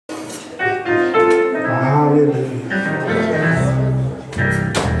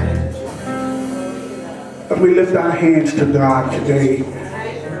We lift our hands to God today.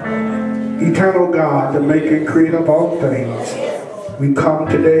 Eternal God, the maker and creator of all things. We come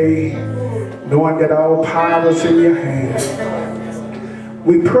today knowing that all power is in your hand.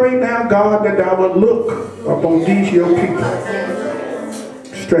 We pray now, God, that thou will look upon these your people.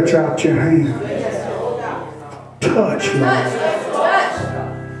 Stretch out your hand. Touch, Lord.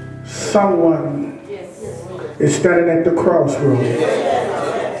 Someone is standing at the crossroads.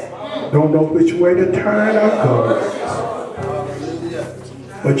 Don't know which way to turn or go.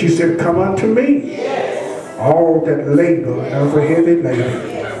 But you said, come unto me, all that labor and are heavy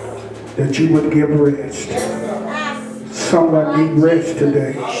laden, that you would give rest. Someone need rest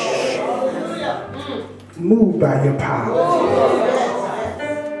today. Move by your power.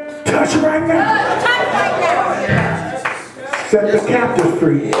 Touch right now. Set the captive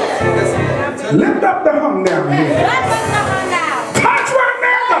free. Lift up the hung down here. Touch right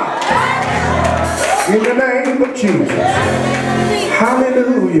now. In the name of Jesus.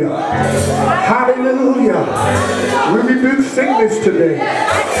 Hallelujah. Hallelujah. We rebuke sickness today.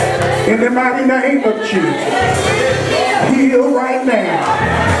 In the mighty name of Jesus. Heal right now.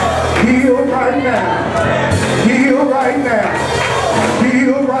 Heal right now. Heal right now.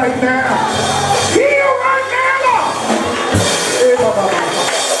 Heal right now. Heal right now, Lord.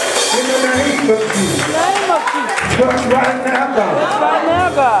 In the name of Jesus. Touch right now,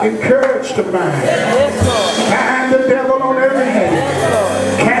 God. Encourage the mind. Bind the devil on every hand.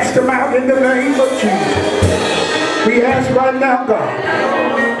 Cast them out in the name of Jesus. We ask right now, God,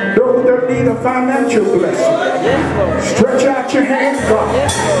 those that need a financial blessing, stretch out your hands, God.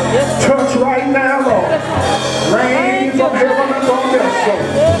 Touch right now, Lord. Rain from heaven upon their soul.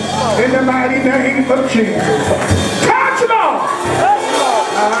 In the mighty name of Jesus. Touch, Lord.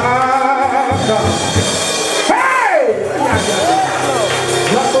 God. Hey!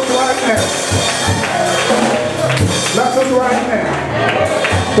 Bless us right now. Bless us right now.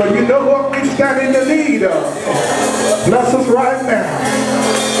 But you know what we stand in the need of. Bless us right now.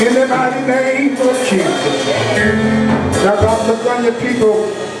 In the mighty name of Jesus. Now God, look on your people.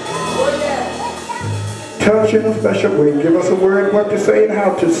 Touch in a special way. Give us a word what to say and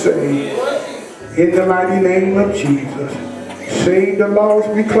how to say. In the mighty name of Jesus. Save the lost,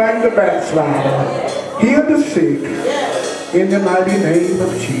 reclaim the backslider. Heal the sick. In the mighty name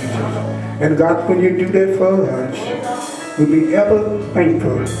of Jesus. And God, when you do that for us, we'll be ever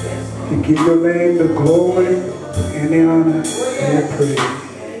thankful to give your name the glory and the honor and the praise.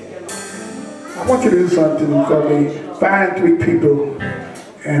 I want you to do something for me. Find 3 people,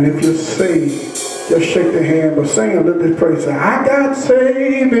 and if you're saved, just shake their hand, but sing a little bit of praise. I got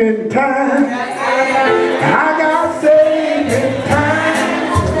saved in time. I got saved in time.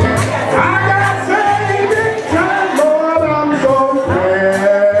 I got saved in time. Lord, I'm so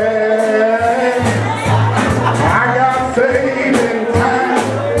glad. I got saved in time.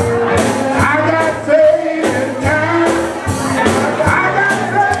 I got saved in time. I got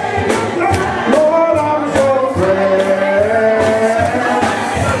saved in time. Lord, I'm so glad.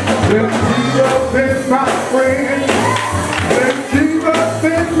 Since Jesus is my friend. Since Jesus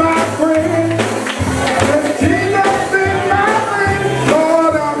is my friend. Since Jesus is my friend.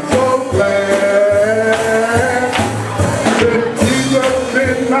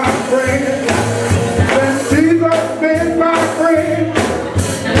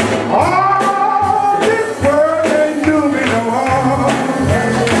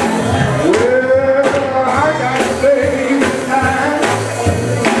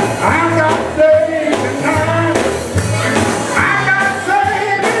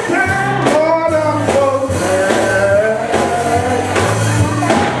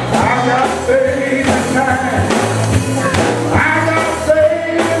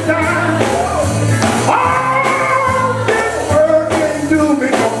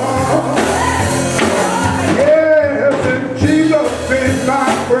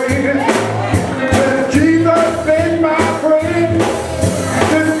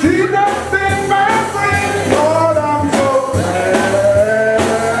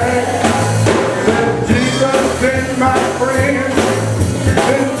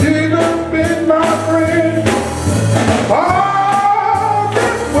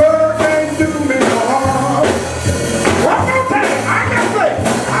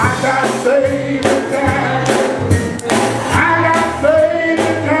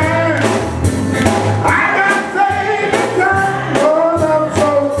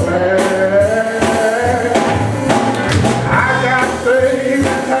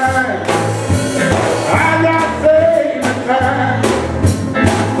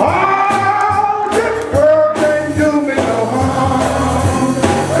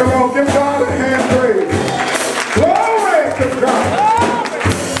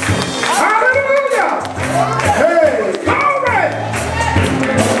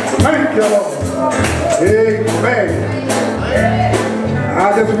 Amen.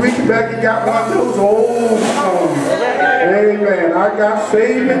 I just reached back and got one of those old songs. Amen. I got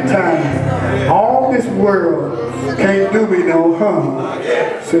saved in time. All this world can't do me no harm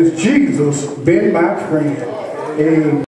since Jesus been my friend. Amen.